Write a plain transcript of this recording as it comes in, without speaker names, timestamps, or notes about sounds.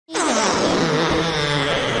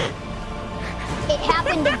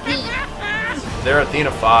They're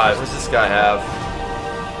Athena 5. What does this guy have?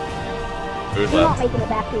 Food You're not left. making it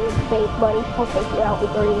back to your base, buddy. I'll take you out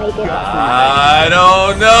before you make it. I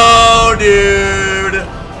don't know, dude.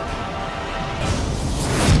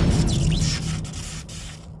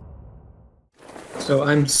 So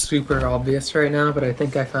I'm super obvious right now, but I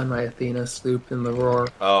think I found my Athena sloop in the roar.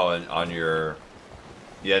 Oh, and on your...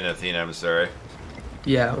 You had an Athena emissary.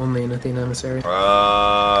 Yeah, only an Athena emissary.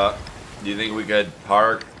 Do you think we could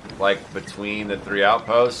park, like, between the 3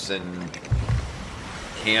 outposts and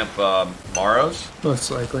camp, Maros?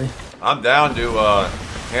 Most likely. I'm down to,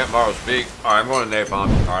 camp Maros Peak. Alright, I'm going to Napalm.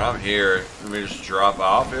 Alright, I'm here. Let me just drop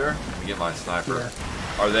off here. Let me get my sniper.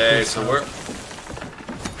 Yeah. Are they... So we're...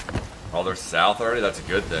 Oh, they're south already? That's a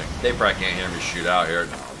good thing. They probably can't hear me shoot out here.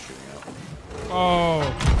 No, I'm shooting out. Oh.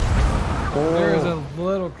 There's a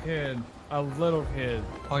little kid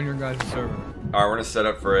on your guys' server. Alright, we're gonna set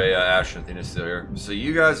up for a Ashen Athena still here. So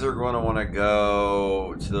you guys are gonna wanna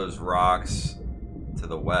go to those rocks to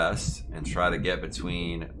the west and try to get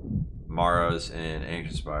between Maros and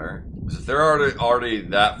Ancient Spire. Because if they're already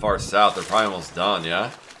that far south, they're probably almost done,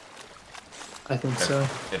 yeah? I think so.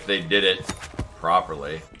 If they did it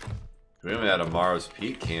properly. We haven't had a Maros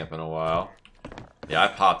Peak camp in a while. Yeah, I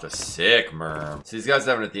popped a sick merm. So these guys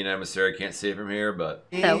have an Athena emissary. Can't see it from here, but...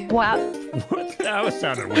 So, wow. What? That was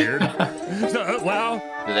sounded weird. Wow.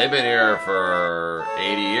 Dude, they've been here for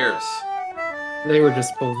 80 years. They were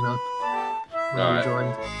just pulling up when we Alright.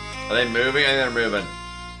 joined. Are they moving? I think they're moving.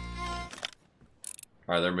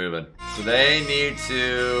 Alright, they're moving. So they need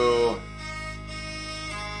to...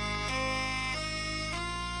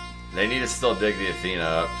 They need to still dig the Athena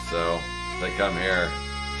up, so if they come here,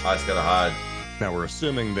 I just gotta hide. Now we're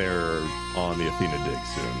assuming they're on the Athena dig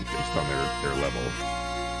soon, based on their level.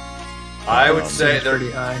 I would say Seems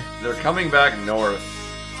pretty high. they're coming back north.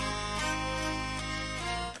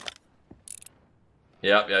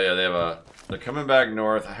 Yep, yeah, they have a... They're coming back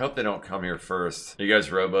north. I hope they don't come here first. You guys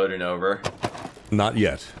rowboating over? Not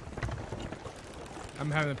yet. I'm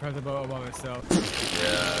having to press the boat all by myself. Yeah,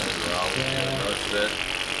 most of it.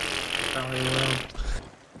 Probably will.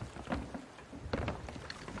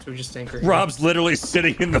 So we just anchor here. Rob's literally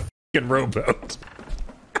sitting in the fucking rowboat.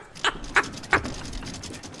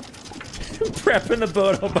 Prepping the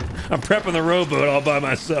boat. I'm prepping the rowboat all by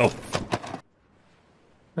myself.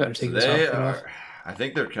 Better take So this they off. are... I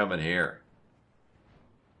think they're coming here.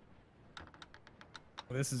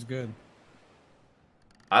 Well, this is good.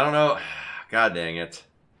 I don't know. God dang it.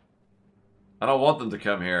 I don't want them to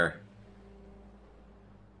come here.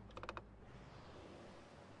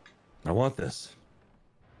 I want this.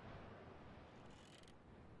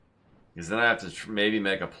 Because then I have to maybe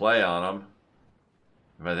make a play on them.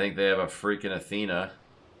 If I think they have a freaking Athena.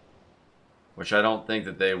 Which I don't think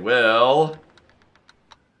that they will.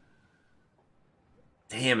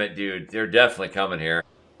 Damn it, dude. They're definitely coming here.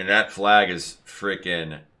 And that flag is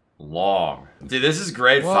freaking long. Dude, this is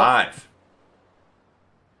grade 5.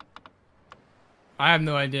 I have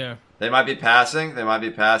no idea. They might be passing. They might be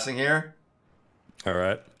passing here.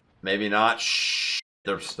 Alright. Maybe not. Shh.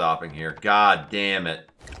 They're stopping here. God damn it.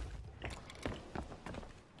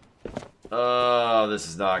 Oh, this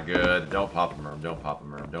is not good. Don't pop them, don't pop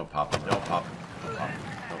them, don't pop them, don't pop them, don't pop them,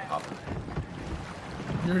 don't pop them.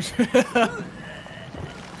 You're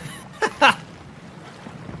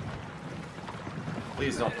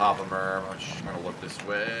Please don't pop them, I'm just trying to look this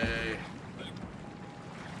way.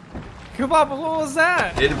 Come on, what was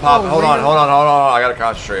that? Didn't pop. Oh, hold on. I gotta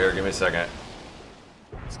concentrate here. Give me a second.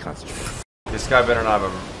 Let's concentrate. This guy better not have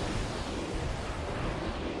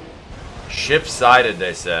a... Ship sighted,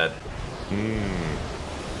 they said.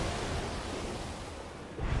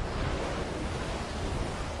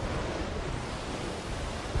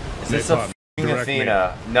 Is this a f***ing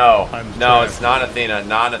Athena? No. No, it's not Athena.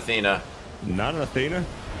 Not Athena. Not an Athena?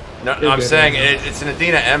 No, I'm saying it's an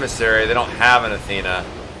Athena emissary. They don't have an Athena.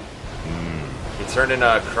 He turned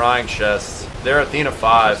into a crying chest. They're Athena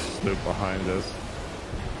 5. Sloop behind us.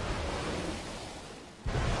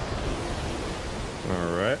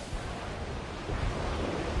 Alright.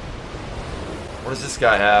 What does this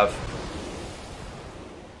guy have?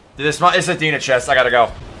 Dude, it's Athena chest. I gotta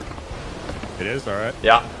go. It is? Alright.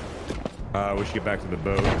 Yeah. We should get back to the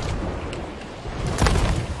boat.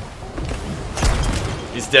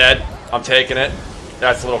 He's dead. I'm taking it.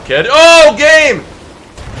 That's a little kid. Oh, game!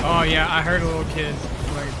 Oh yeah, I heard a little kid.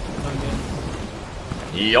 Like,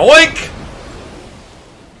 Yoink!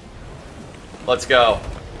 Let's go.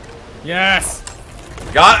 yes!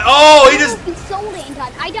 Got. Oh, he just. You sold it in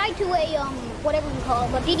time. I died to a whatever you call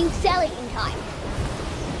it, but did you sell it in time?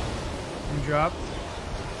 You dropped?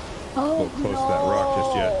 Oh Close to that rock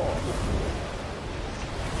just yet.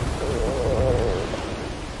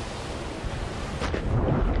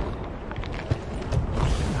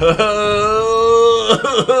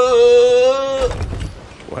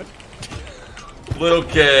 What? Little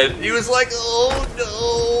kid. He was like, oh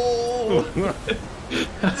no.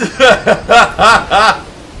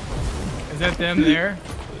 Is that them there?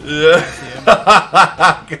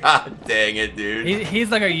 Yeah. God dang it, dude. He's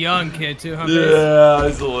like a young kid too, huh? Yeah,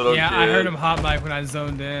 he's a little Yeah, kid. I heard him hot mic when I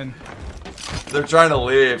zoned in. They're trying to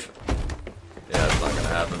leave. Yeah, it's not gonna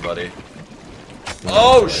happen, buddy.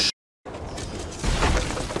 Oh, sh.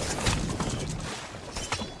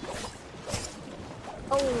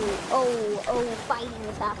 Oh, fighting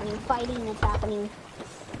is happening, fighting is happening.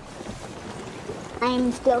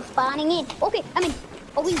 I'm still spawning in. Okay, I mean,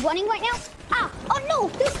 are we running right now? Ah, oh no,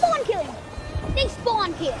 they spawn killing. They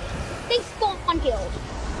spawn killed. They spawn killed.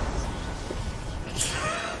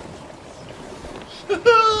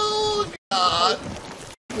 Oh, God.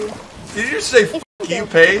 Did you just say f you,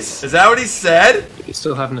 Pace? Is that what he said? You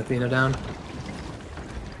still have an Athena down?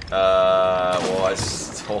 Well, I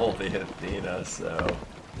stole the Athena, so...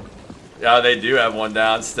 Yeah, they do have one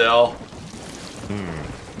down still.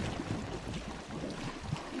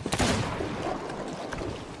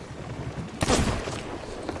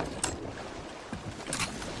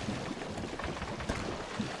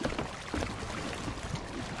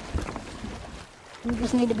 We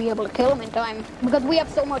just need to be able to kill him in time. Because we have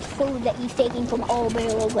so much food that he's taking from all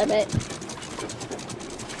barrels, I bet. He's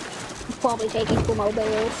probably taking from all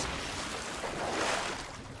barrels.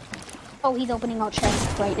 Oh, he's opening our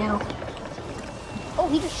chest right now. Oh,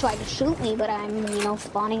 he just tried to shoot me, but I'm, you know,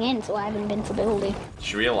 spawning in, so I have invincibility.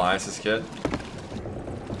 Should we alliance this kid?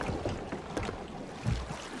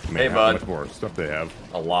 Man, Hey, how bud. much more stuff they have?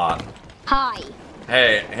 A lot. Hi.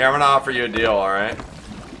 Hey, here, I'm gonna offer you a deal, alright?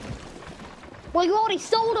 Well, you already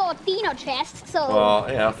sold our Athena chest, so... Well,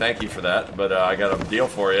 yeah, thank you for that, but I got a deal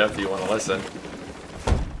for you if you want to listen.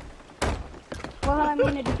 Well, I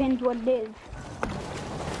mean, it depends what it is.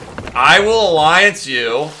 I will alliance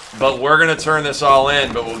you, but we're gonna turn this all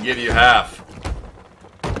in, but we'll give you half.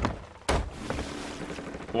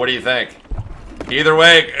 What do you think? Either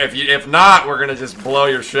way, if not, we're gonna just blow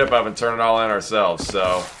your ship up and turn it all in ourselves.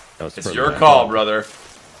 So it's your call, brother.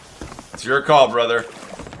 It's your call, brother.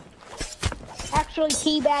 Actually,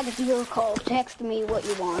 teabag is your call. Text me what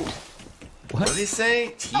you want. What did he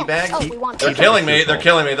say? Teabag? Oh, we want They're killing me. They're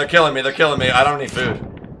killing me. They're killing me. They're killing me. I don't need food.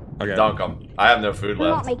 Okay. Dunk them. I have no food We're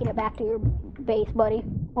not left. making it back to your base, buddy.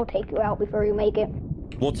 We'll take you out before you make it.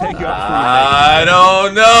 We'll take you out I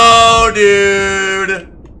don't know, dude.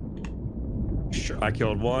 Sure, I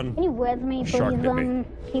killed one. Can you res me, please, Shark bit me.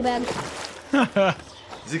 teabag?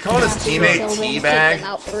 Is he calling his teammate Take them Teabag?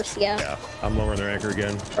 out first, yeah. Yeah, I'm lowering their anchor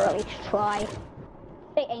again. Or at least try.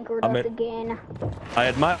 They anchored us again. I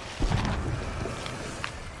admire.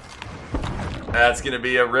 That's gonna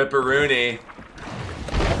be a ripperoonie.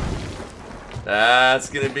 That's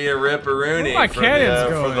gonna be a ripperoonie Where are my for cannons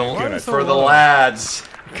the, going? for the lads.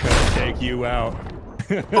 Gonna take you out.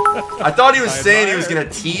 I thought he was saying he was gonna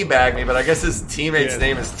teabag me, but I guess his teammate's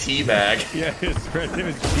name is Teabag. Yeah, his friend's name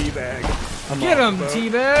is Teabag. Get him,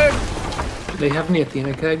 teabag! Do they have any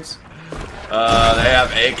Athena kegs? They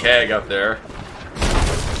have a keg up there.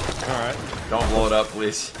 Alright. Don't blow it up,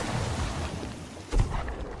 please.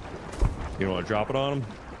 You want to drop it on him?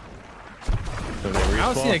 I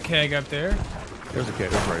don't see a keg up there. There's a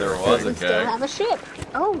keg. Right There was a We still keg. have a ship.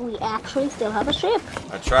 Oh, we actually still have a ship.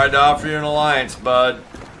 I tried to offer you an alliance, bud.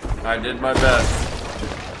 I did my best.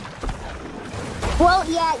 Well,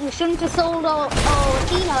 yeah, you shouldn't have sold all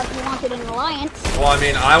Athena if you wanted an alliance. Well, I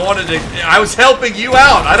mean, I was helping you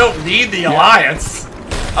out. I don't need the alliance.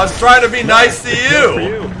 I was trying to be nice to For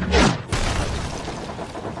you. you.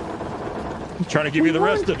 I'm trying to give you the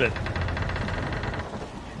rest of it.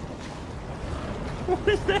 What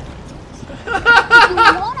is that? If you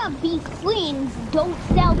wanna be friends, don't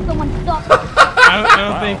sell someone's stuff. I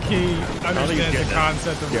don't think he he's understands the getting it.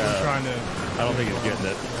 concept of what Yeah. we're trying to... I don't think he's getting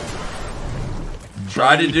it.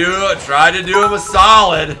 Try to do him a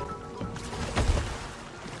solid.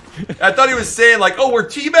 I thought he was saying like, "Oh, we're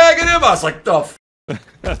teabagging him." I was like, "The f."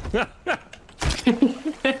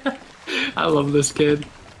 I love this kid.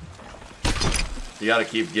 You got to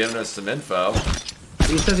keep giving us some info.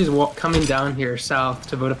 He says he's coming down here south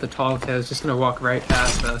to vote up the tall kid. He's just gonna walk right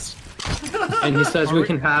past us. And he says we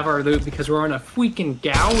can have our loot because we're on a freaking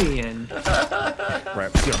galleon. Right,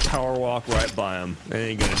 he's gonna power walk right by him. They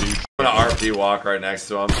ain't gonna do. I'm gonna RP walk right next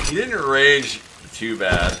to him. He didn't rage too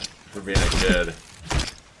bad for being a kid.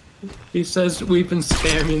 He says we've been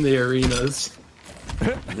spamming the arenas.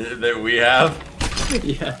 That we have.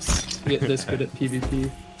 Yes, to get this good at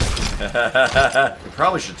PvP. We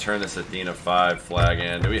probably should turn this Athena 5 flag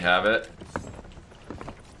in. Do we have it?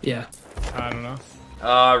 Yeah. I don't know.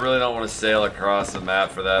 I really don't want to sail across the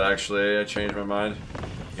map for that, actually. I changed my mind.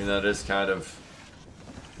 Even though it is kind of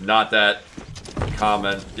not that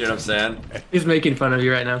common. You know what I'm saying? He's making fun of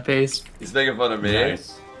you right now, Pace. He's making fun of me.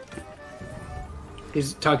 Nice.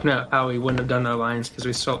 He's talking about how he wouldn't have done the alliance because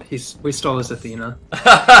we stole his Athena.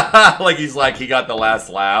 Like he's like he got the last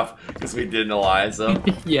laugh because we didn't alliance him.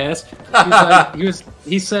 Yes.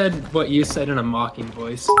 He said what you said in a mocking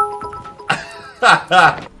voice.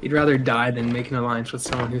 He'd rather die than make an alliance with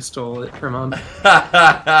someone who stole it from him.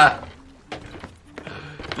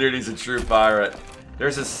 Dude, he's a true pirate.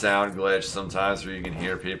 There's a sound glitch sometimes where you can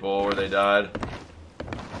hear people where they died.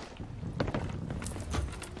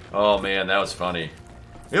 Oh man, that was funny.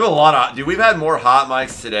 We have a lot of, dude, we've had more hot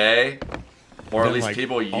mics today, or at least like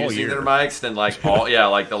people all using year. their mics than like all, yeah,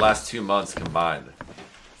 like the last 2 months combined.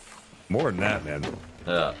 More than that, man.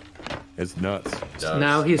 Yeah. It's nuts. Does.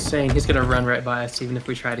 Now he's saying he's gonna run right by us even if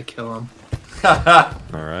we try to kill him. All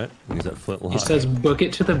right. He's at flintlock. He says book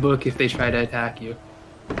it to the book if they try to attack you.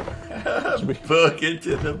 Book it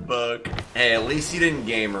to the book. Hey, at least he didn't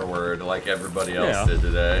gamer word like everybody else Yeah. did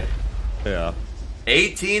today. Yeah.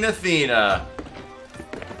 18 Athena.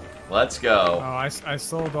 Let's go. Oh, I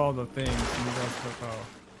sold all the things. And you guys took, oh.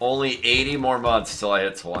 Only 80 more months till I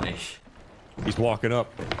hit 20. He's walking up.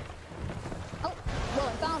 Oh, well,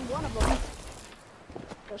 I found one of them.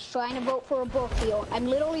 Just trying to vote for a book deal. I'm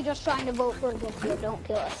literally just trying to vote for a book deal. Don't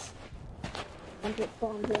kill us.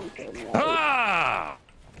 Ah!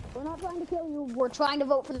 We're not trying to kill you. We're trying to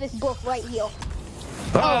vote for this book right here.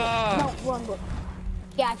 Ah! Oh, no, wrong book.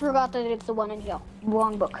 Yeah, I forgot that it's the one in here.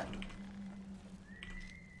 Wrong book.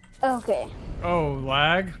 Okay, Oh,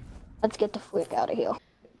 lag? let's get the frick out of here.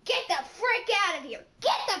 Get the frick out of here!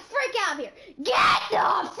 Get the frick out of here! Get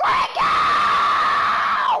the frick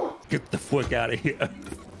out! Get the fuck out of here.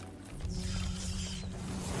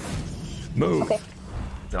 Move. Okay.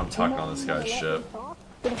 I'm talking on this guy's ship.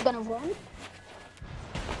 We're just gonna run.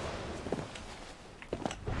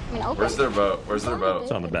 I mean, okay. Where's their boat? Where's their boat?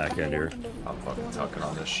 It's on the back end here. I'm fucking tucking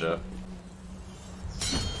on this ship.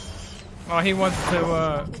 Oh, he wants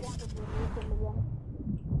to,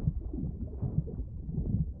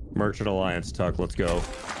 Merchant Alliance, Tuck. Let's go.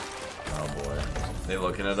 Oh boy. They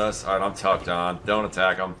looking at us? Alright, I'm tucked on. Don't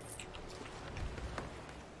attack them.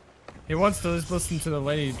 he wants to just listen to the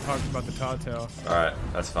lady talk about the tattoo. Alright,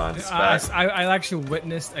 that's fine. It's I back. actually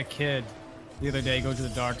witnessed a kid the other day go to the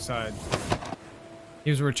dark side. He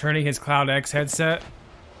was returning his Cloud X headset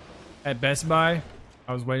at Best Buy.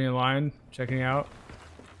 I was waiting in line, checking out.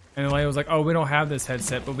 And the lady was like, oh, we don't have this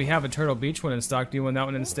headset, but we have a Turtle Beach one in stock. Do you want that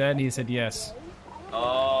one instead? And he said yes.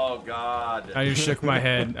 Oh god. I just shook my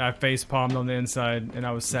head. I face palmed on the inside, and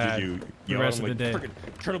I was sad Did you the yell rest at of him the day. like,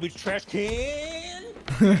 "Frickin' Turtle Beach trash can"?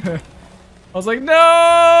 I was like,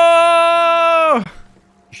 no!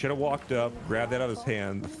 You should have walked up, grabbed that out of his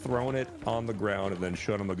hand, thrown it on the ground, and then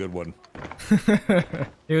showed him a good one.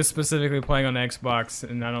 He was specifically playing on Xbox,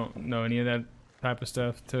 and I don't know any of that type of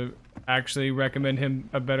stuff to actually recommend him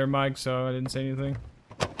a better mic, so I didn't say anything.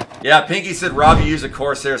 Yeah, Pinky said Rob, you use a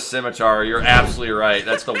Corsair Scimitar. You're absolutely right.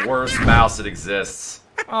 That's the worst mouse that exists.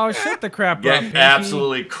 Oh, shut the crap up, Get Pinky.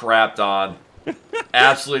 absolutely crapped on.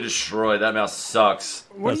 Absolutely destroyed. That mouse sucks.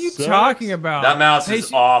 What are That you sucks. talking about? That mouse Hey,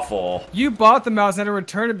 is awful. You bought the mouse and had to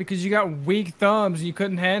return it because you got weak thumbs and you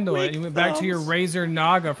couldn't handle it. You went back to your Razer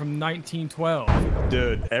Naga from 1912.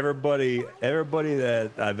 Dude, everybody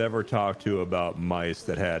that I've ever talked to about mice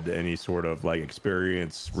that had any sort of like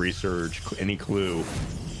experience, research, any clue,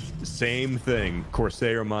 same thing.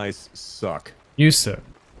 Corsair mice suck. You suck.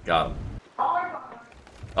 Got him.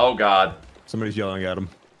 Oh god. Somebody's yelling at him.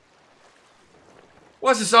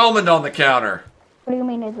 What's this almond on the counter? What do you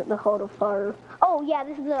mean, is it the Heart of Fire? Oh, yeah,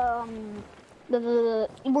 this is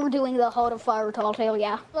we're doing the Heart of Fire tall tale,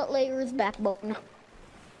 yeah. What layer is backbone? Dude,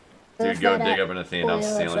 Where's go that dig at? up an Athena. I'm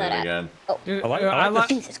Where's stealing that it at? again. Oh, Dude, I like- I I like like,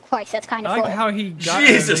 Jesus Christ, that's kind I of like fun. how he got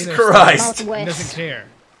Jesus Arena Christ! He Southwest. doesn't care.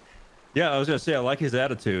 Yeah, I was gonna say I like his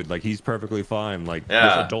attitude. Like he's perfectly fine. Like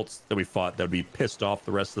Yeah. there's adults that we fought that would be pissed off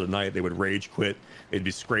the rest of the night. They would rage quit. They'd be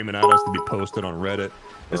screaming at us. They'd be posted on Reddit.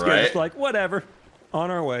 This Right. guy's just like, whatever. On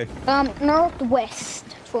our way. Northwest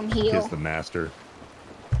from here. He's the master.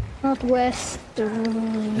 Northwest.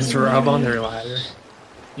 Is Rob on their ladder?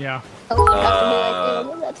 Yeah. Oh, I have to be right there,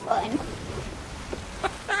 but that's fine.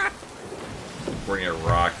 We're gonna get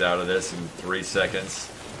rocked out of this in 3 seconds.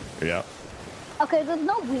 Yeah. Okay, there's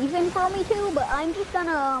no reason for me to, but I'm just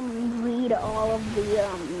gonna read all of the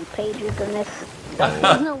pages in this.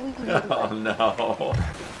 There's no reason. Oh no.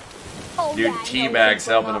 Oh, Dude, yeah, I know, Teabag's it's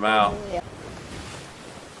helping right him off out. over there.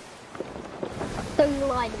 So you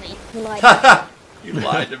lied to me. You lied to me. You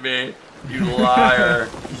lied to me. You liar.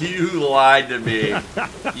 You lied to me.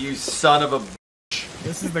 You son of a...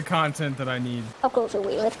 This is the content that I need. How close are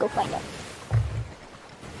we? Let's go find out.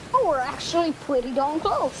 Oh, we're actually pretty darn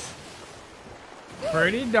close.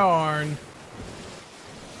 Pretty darn.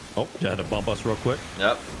 Oh, you had to bump us real quick.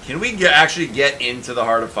 Yep. Can we actually get into the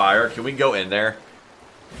Heart of Fire? Can we go in there?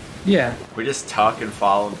 Yeah. We just tuck and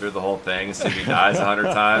follow him through the whole thing and see if he dies 100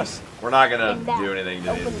 times. We're not gonna And that do anything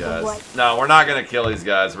to these opens the guys. right- No, we're not gonna kill these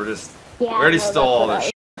guys. We're just... Yeah, we already I know, stole all that's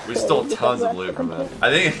their what shit. We stole because tons of that's loot the from them. complete-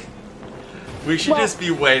 I think... We should Well, just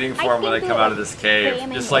be waiting for I them when they think come they're out of this cave.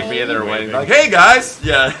 spamming Just like being there A. waiting. Like, hey guys!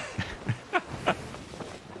 Yeah.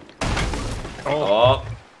 Oh.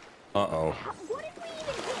 Uh-oh. What did we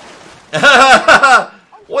even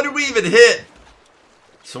hit? What did we even hit?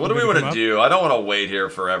 So what do we Did we want come to up? do? I don't want to wait here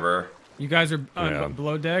forever. You guys are Yeah.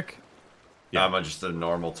 below deck. Yeah. I'm just a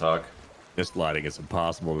normal tuck. This lighting is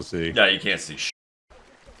impossible to see. Yeah, you can't see shit.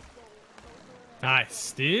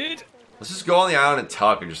 Nice, dude. Let's just go on the island and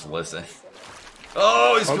tuck and just listen.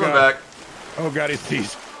 Oh, he's coming God. back. Oh god, he's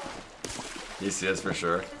teased. He sees for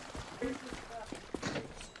sure.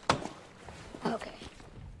 Okay.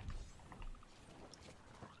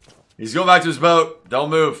 He's going back to his boat. Don't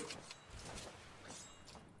move.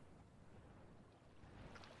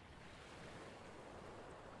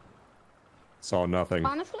 Saw nothing.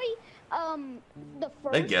 Honestly, the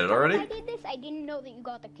first They get it time already? I did this, I didn't know that you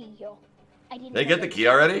got the key here. I didn't They know get the that key you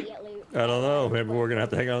got already? key at least. I don't know. Maybe we're gonna have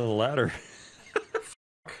to hang on to the ladder.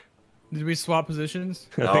 Did we swap positions?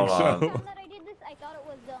 I Hold think on. so. The time that I did this, I thought it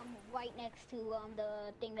was right next to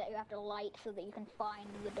the thing that you have to light so that you can find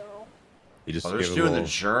the door. You just Oh, they're give just it a doing little,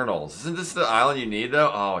 the journals. Isn't this the island you need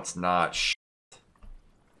though? Oh, it's not.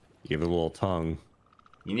 give it a little tongue.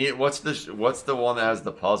 You need what's the one that has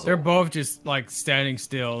the puzzle? They're both just like standing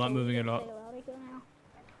still, not moving at all.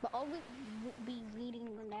 But I'll be reading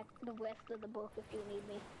the rest of the book if you need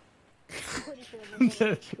me. I'm pretty sure there's only 2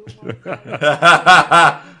 more pages,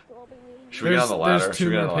 so I'll be reading. Should we get on the ladder? There's Should two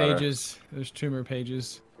we get on more the ladder? pages. There's 2 more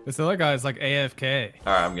pages. This other guy's like AFK.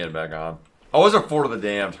 All right, I'm getting back on. Oh, those are Fort of the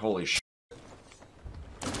Damned. Holy shit.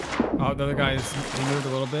 Oh, the other guy he moved a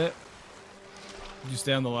little bit. You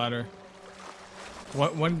stay on the ladder.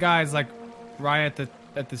 One guy's like right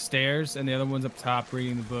at the stairs, and the other one's up top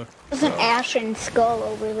reading the book. There's an ashen skull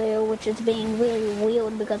over there, which is being really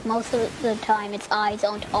weird because most of the time its eyes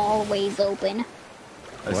aren't always open.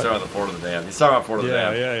 I started on the Fort of the Damned. He's talking about Fort of the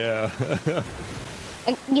Yeah, Damned. yeah.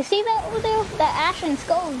 And you see that over there? That ashen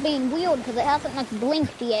skull is being weird because it hasn't like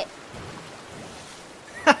blinked yet.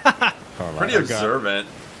 Alright, Pretty I got- observant.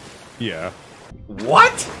 Yeah.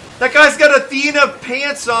 What? That guy's got Athena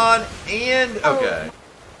pants on and okay.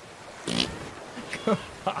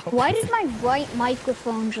 Why did my right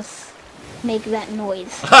microphone just make that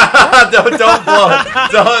noise? don't blow it.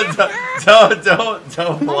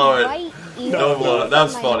 Don't blow it. Right ear Don't blow it.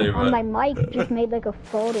 That's on funny, on but my mic just made like a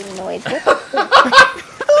floating noise. What the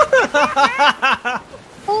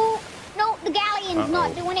Oh, no, the galleon's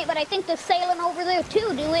not doing it, but I think the sailing over there too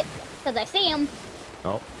do it. Because I see him.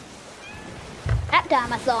 Oh. That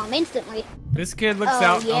time I saw him instantly. This kid looks Oh,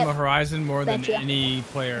 out on yep. the horizon more than Betcha. any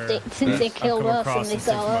player. Since they I've killed come us across and they in 6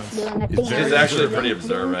 saw us months. doing a He's thing. very He's actually observant. pretty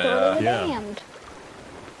observant, yeah. Damned.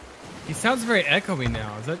 He sounds very echoey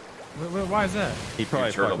now. Is that why is that? He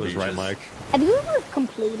probably Turtle fucked with his right beaches. mic. Have you ever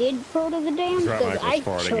completed Fort of the Damned? His right Because mic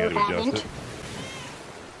I was farting. sure He had to adjust haven't.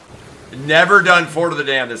 it. never done Fort of the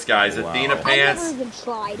Damned. This guy's Wow. Athena I've pants, never even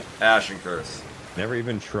tried. Ashen Curse. Never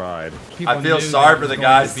even tried. People I feel knew sorry that for it the was going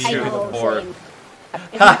guys to be I shooting here. the know, fort. same.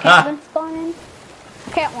 Is my cat gonna spawn in?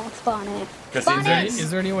 Cat won't spawn in. 'Cause Spawn he's in. in- Is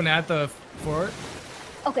there anyone at the fort?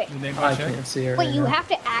 Okay. Did they I check? can't see her. Wait, right you now. have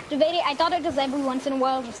to activate it? I thought it just every once in a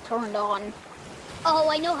while just turned on. Oh,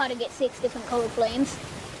 I know how to get 6 different color flames.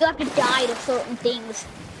 You have to die to certain things.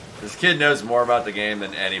 This kid knows more about the game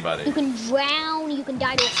than You anybody. can drown, you can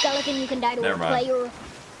die to a skeleton, you can die to Never a mind. player.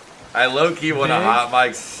 I low key want to Big hot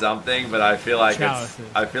mic something, but I feel like chalices.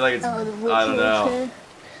 I feel like it's. Oh, the I don't know. ritual.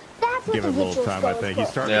 That's what Give the it a little ritual time, I skull think. is He's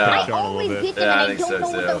for. starting Yeah. to I catch on a always little get bit. them Yeah, I and I think don't so,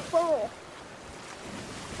 know too. what they're for.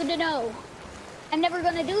 Good to know. I'm never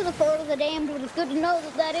gonna do the Fort of the Damned, but it's good to know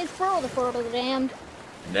that that is for the Fort of the Damned.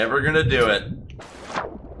 Never gonna do it.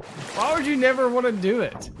 Why would you never want to do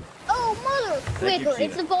it? Oh, mother Thank you, fricker! Kina.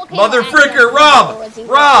 It's the volcano. Mother accident. fricker, Or Rob! as he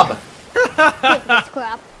Rob! was. Frick this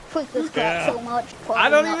crap. Frick this crap Yeah. so much. I Probably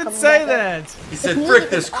don't not even coming say back up. that. He said, This "Frick music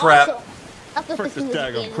this is crap." awesome. That's what Frick this this music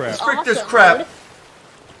daggum is. crap. It's Frick this awesome, crap. dude.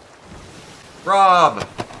 Rob.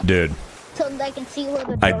 Dude, So that I can see where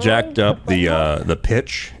the I door jacked is, up the front door. the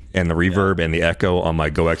pitch and the reverb and the echo on my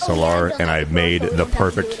Go XLR, and I made the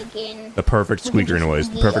perfect squeaker noise,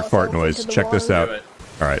 the perfect fart noise. Check this out.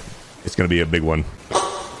 All right, it's gonna be a big one.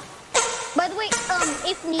 By the way,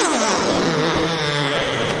 if needed.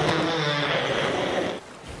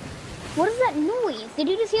 What is that noise? Did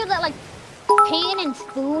you just hear that, like, pan and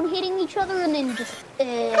spoon hitting each other and then just...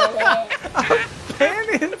 Pan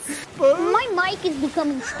and spoon? My mic is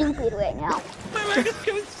becoming stupid right now. My mic is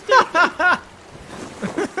becoming stupid.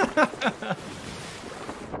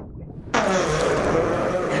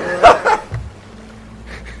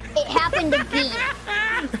 It happened again.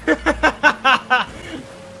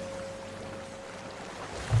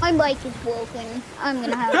 My mic is broken. I'm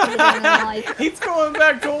gonna have to get a new mic. He's going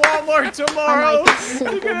back to Walmart tomorrow. My mic is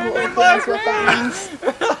super broken. That's what that means.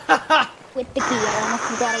 With the key. I almost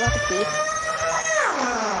forgot about the key.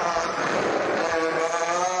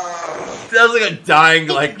 Sounds like a dying,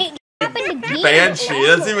 like, It happened again. banshee. It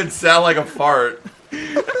doesn't even sound like a fart.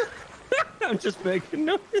 I'm just making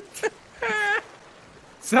noise.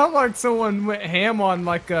 Sound like someone went ham on,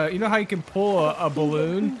 like, you know how you can pull a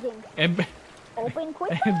balloon and Open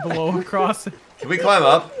quick. and blow across it? Can we climb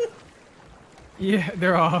up? Yeah,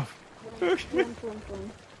 they're off. Yes,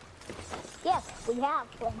 we have.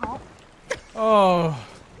 Oh,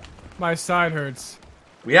 my side hurts.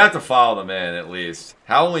 We have to follow them in, at least.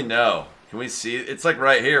 How will we know? Can we see? It's like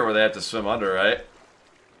right here where they have to swim under, right?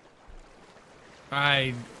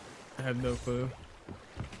 I have no clue.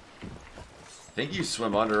 I think you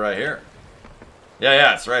swim under right here.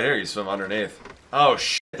 Yeah, it's right here. You swim underneath. Oh,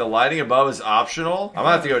 shit. The lighting above is optional? I'm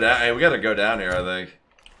gonna have to go down. Hey, we gotta go down here, I think.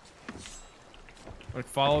 Like,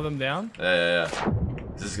 follow them down? Yeah.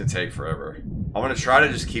 This is gonna take forever. I'm gonna try to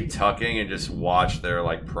just keep tucking and just watch their,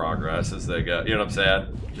 like, progress as they go. You know what I'm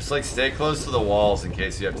saying? Just, like, stay close to the walls in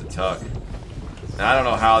case you have to tuck. And I don't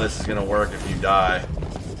know how this is gonna work if you die.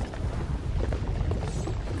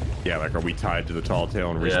 Yeah, like, are we tied to the tall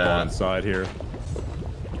tale and respawn inside here?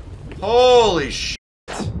 Holy shit!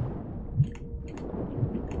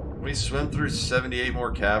 We swim through 78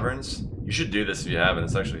 more caverns. You should do this if you haven't.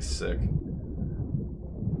 It's actually sick.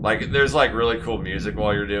 Like, there's like really cool music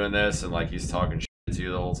while you're doing this, and like he's talking shit to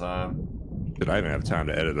you the whole time. Did I even have time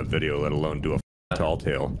to edit a video, let alone do a tall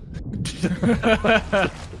tale? I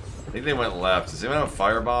think they went left. Does anyone have a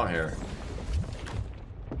firebomb here?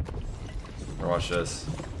 Or watch this.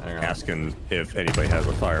 Hang on. Asking if anybody has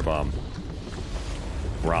a firebomb.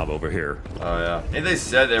 Rob over here. Oh yeah. I think they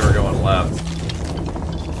said they were going left.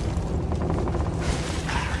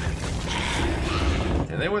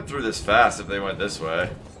 And they went through this fast if they went this way.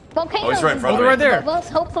 Volcano. Oh, he's right in front of me. Right there.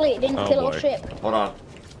 Hopefully it didn't kill our ship. Hold on.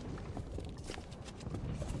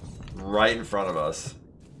 Right in front of us.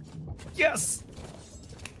 Yes!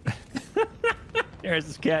 There's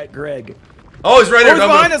this cat, Greg. Oh, he's right here. he's Don't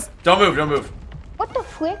behind move. us. Don't move. Don't move. What the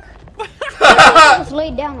frick? I was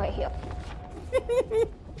laid down right here.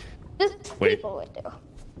 There's Wait. people right there.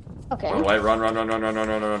 Okay. Run away. Run.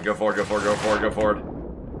 Go forward. Go forward.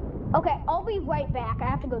 Okay, I'll be right back. I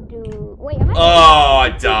have to go do... Wait, am I... Oh, I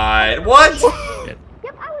died. What? Yep,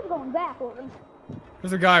 I was going backwards.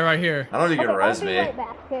 There's a guy right here. I don't think you can res I'll be me. right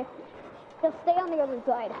back, okay? Just stay on the other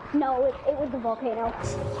side. No, it was the volcano.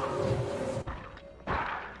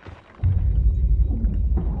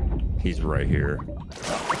 He's right here.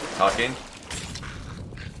 Tucking.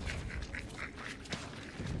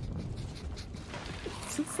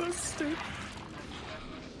 This is so stupid.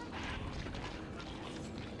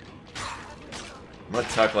 I'm gonna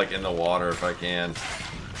tuck like in the water if I can.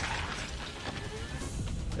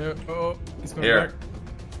 Oh, he's going Here.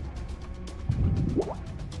 back.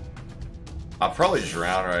 I'll probably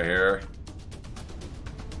drown right here.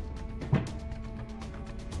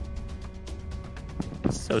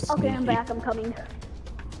 So sneaky. Okay, I'm back. I'm coming.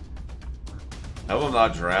 I hope I'm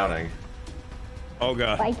not drowning. Oh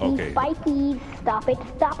god. Spiky, Okay. spiky. Stop it.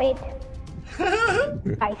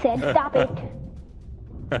 I said stop it.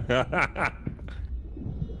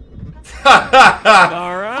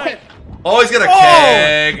 All right. Oh, he's got a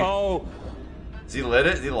keg. Oh. Does he lit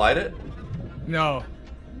it? Did he light it? No.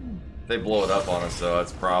 They blow it up on us, though.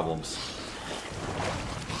 That's problems.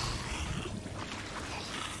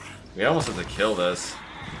 We almost have to kill this.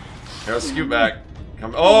 Here, let's scoot back.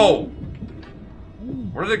 Come. Oh!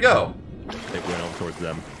 Where did it go? It went over towards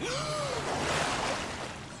them.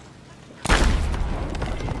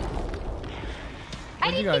 I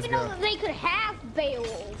Where'd you didn't guys even know go? that they could have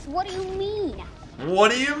barrels. What do you mean?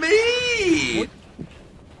 What do you mean?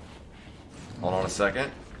 Hold on a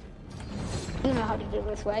second. You know how to do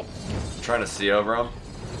this, right? I'm trying to see over them.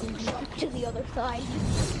 Jump to the other side.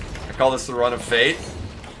 I call this the run of fate.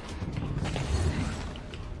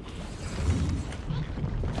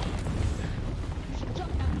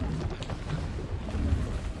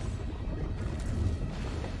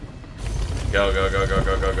 Go, go, go, go,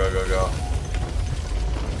 go, go, go, go, go.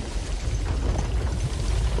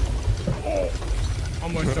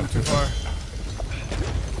 Almost jumped too far.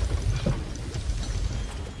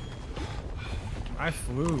 I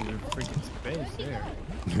flew to freaking space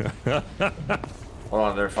there. Hold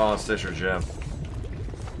on, they're following Stitcher Jim.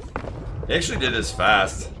 He actually did this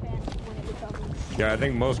fast. Yeah, I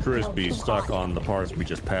think most crews be stuck on the parts we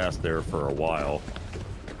just passed there for a while.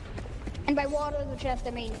 And by water the chest,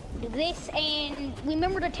 I mean do this, and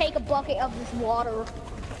remember to take a bucket of this water.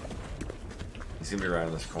 He's gonna be right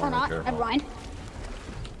in this corner. Or not, Careful. never mind.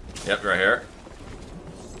 Yep, right here.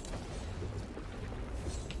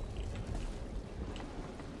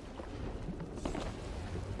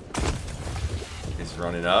 He's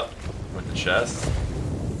running up with the chest.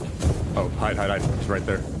 Oh, hide, hide, hide. He's right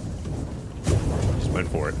there. Just went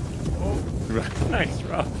for it. Oh, nice,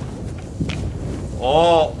 Rob.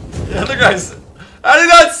 Oh, the other guy's. How did he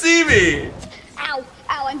not see me? Ow,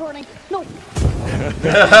 ow, I'm burning. No.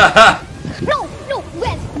 No, no,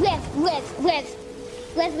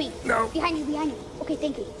 Les me. No. Behind you, behind you. Okay,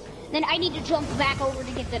 thank you. Then I need to jump back over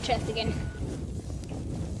to get the chest again.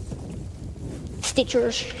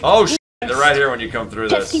 Stitchers. Oh, shit. They're right here when you come through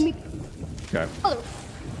this. Testing me. Okay. Oh,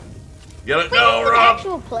 Get it? wait, No, this is an Rob.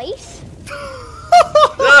 actual place?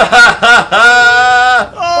 Oh,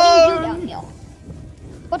 What do you do downhill?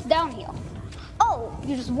 What's downhill? Oh,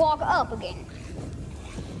 you just walk up again.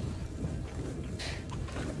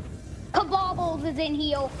 Kabobbles is in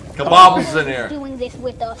here. Kabobbles in here. Doing this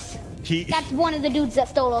with us. He That's one of the dudes that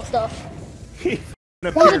stole our stuff. appeared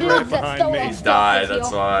One of the right dudes that behind stole me. our He stuff. died, is that's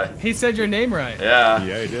here. why. He said your name right. Yeah.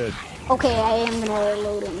 Yeah, he did. Okay, I am gonna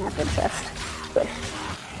load in at the chest. Good.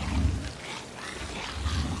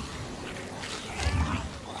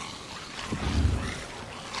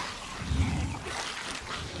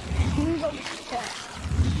 Here we go, chest.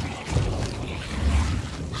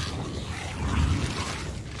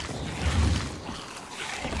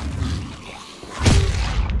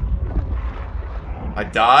 I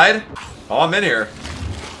died? Oh, I'm in here.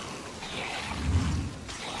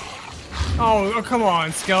 Oh, come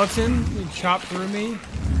on, skeleton. You chopped through me.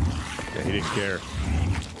 Yeah, he didn't care.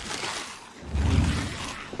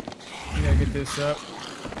 You gotta get this up.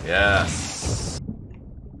 Yes.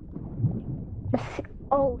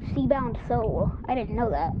 Oh, Seabound Soul. I didn't know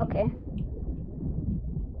that. Okay.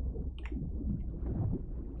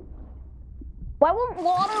 Why won't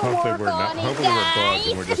water Hopefully work we're not. on it, Hopefully we're bugged guys?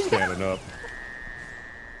 and we're just standing up.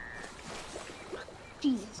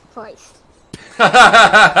 Jesus Christ.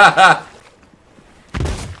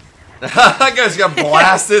 That guy's got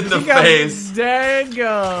blasted in the He got face.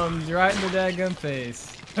 dadgums right in the dadgum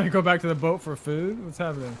face. Gotta go back to the boat for food? What's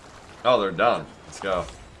happening? Oh, they're done. Let's go.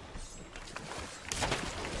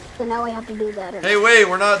 So now we have to do that. Hey, wait,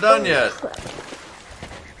 we're not done yet.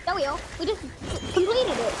 There we go. We just completed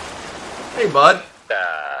it. Hey, bud.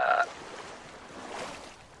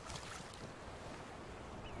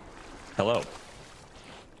 Hello.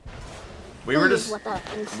 We were Please, just what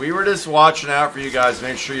that means. we were just watching out for you guys.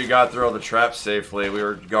 Make sure you got through all the traps safely. We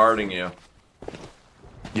were guarding you.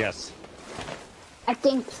 Yes. I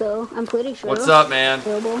think so. I'm pretty sure. What's up, man?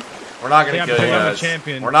 Terrible. We're not gonna Yeah, kill you I'm a guys.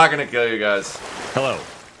 champion. We're not gonna kill you guys. Hello.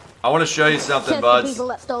 I want to show you something, Except the buds. people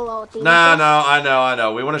that stole all the No, no, I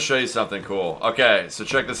know. We want to show you something cool. Okay, so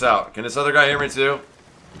check this out. Can this other guy hear me too?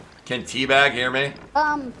 Can Teabag hear me?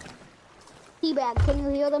 Teabag, can you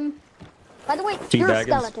hear them? By the way, you're a Teabaggins.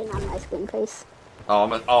 skeleton on my screen face. Oh,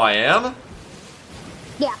 I am?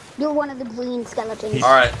 Yeah, you're one of the green skeletons. He's,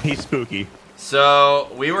 All right. He's spooky. So,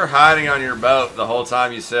 we were hiding on your boat the whole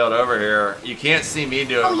time you sailed over here. You can't see me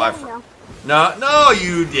do it Oh, with yeah, my we know. No,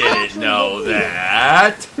 you didn't actually know did.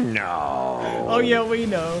 that. No. Oh yeah, we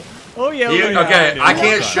know. Oh yeah, You- we know. okay, I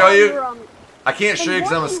can't show you. You're, I can't show you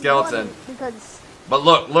because I'm a skeleton. Because, But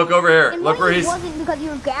look over here. and Look where one he's. wasn't because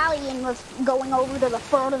your galleon was going over to the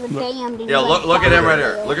front of the dam. Yeah, look at him right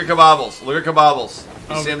here. Look at Kabobbles. Look at Kabobbles.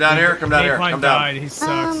 You Oh, see him down here? Come down here. Apeline Come down. died. He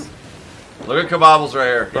sucks. Look at Kabobbles right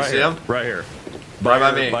here. You Right see here. him? Right here. Right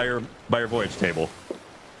by me. By your voyage table.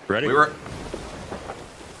 Ready?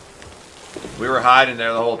 We were hiding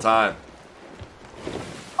there the whole time.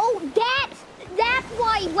 Oh, that's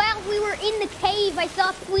why while we were in the cave, I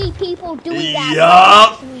saw 3 people doing that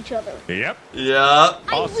Yup. to each other. Yep. Yeah.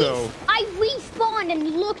 Also- I respawned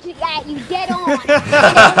and looked at you dead on. And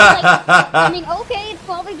I was like, okay, it's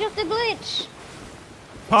probably just a glitch.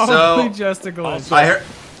 Probably So- just a glitch. I heard.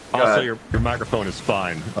 Go Also, ahead. your microphone is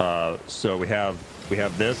fine. So we have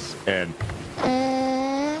this, and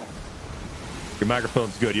your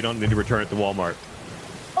microphone's good. You don't need to return it to Walmart.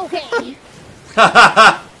 Okay.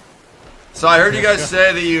 So I heard you guys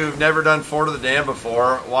say that you've never done Fort of the Dam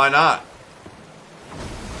before. Why not?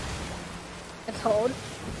 It's hard.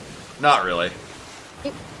 Not really.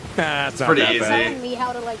 It's pretty easy. Telling me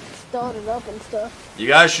how to like start it up and stuff. You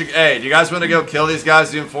guys should. Hey, do you guys want to go kill these guys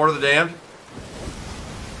doing Fort of the Damned?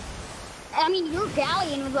 I mean, your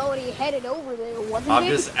galleon was already headed over there, wasn't it? I'm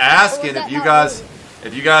just asking Or was if you that guys, not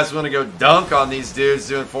if you guys want to go dunk on these dudes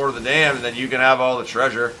doing Fort of the Damned, and then you can have all the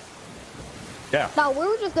treasure. Yeah. No, we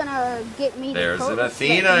were just gonna get me. There's an the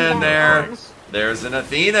Athena in there. There's an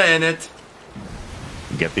Athena in it.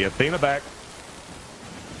 Get the Athena back.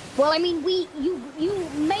 Well, I mean, you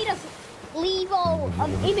made us leave all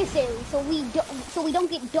emissaries, so we don't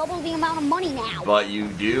get double the amount of money now. But you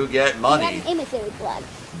do get We money. have an emissary flag.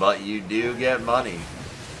 But you do get money.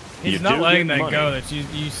 He's You not do letting get that money. go. That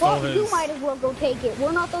you stole Well, his. you might as well go take it.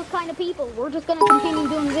 We're not those kind of people. We're just gonna continue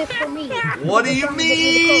doing this for me. What do you Trying to get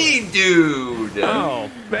me the mean, dude?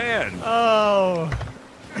 Oh man. Oh.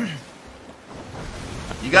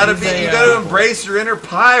 You gotta be. You gotta embrace your inner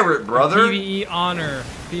pirate, brother. PVE honor.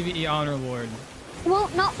 PVE honor lord.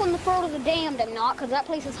 Well, not from the Fort of the Damned, I'm not, because that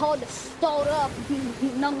place is hard to start up,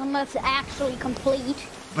 nonetheless actually complete.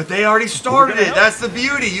 But they already started it. That's the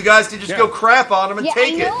beauty. You guys can just go crap on them and Yeah,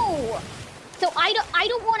 take I it. know. So I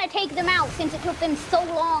don't want to take them out since it took them so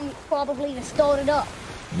long probably to start it up.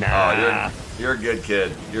 Nah. Oh, you're a good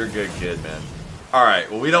kid. You're a good kid, man. All right.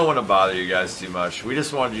 Well, we don't want to bother you guys too much. We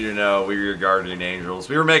just wanted you to know we were your guardian angels.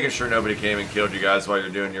 We were making sure nobody came and killed you guys while you're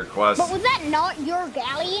doing your quest. But was that not your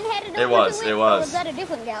galleon headed over It was. to It Or was. was that a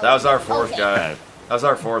different galleon? That was our fourth Okay. guy. That was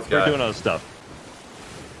our fourth We're guy. doing other stuff.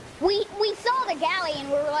 We saw the galleon.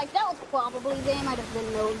 We were like, that was probably them. I just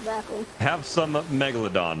didn't know exactly. Have some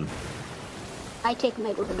megalodon. I take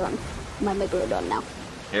Megalodon. My Megalodon now.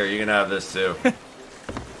 Here, you can have this too.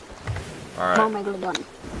 All More right. Megalodon.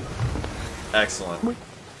 Excellent.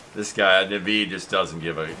 This guy, Naveed, just doesn't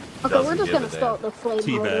give a. Okay, doesn't we're just give a gonna damn. start the flame.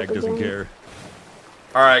 Teabag doesn't care.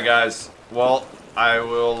 All right, guys. Well, I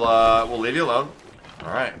will. We'll leave you alone. All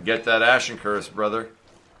right, get that Ashen curse, brother.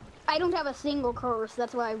 I don't have a single curse.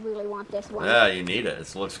 That's why I really want this one. Yeah, you need it.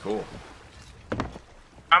 It looks cool.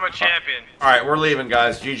 I'm a champion. All right, we're leaving,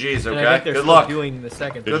 guys. GG's. And I Okay. think they're Good still luck. doing the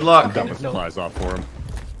second. Good luck. Got my supplies off for him.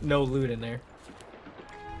 No loot in there.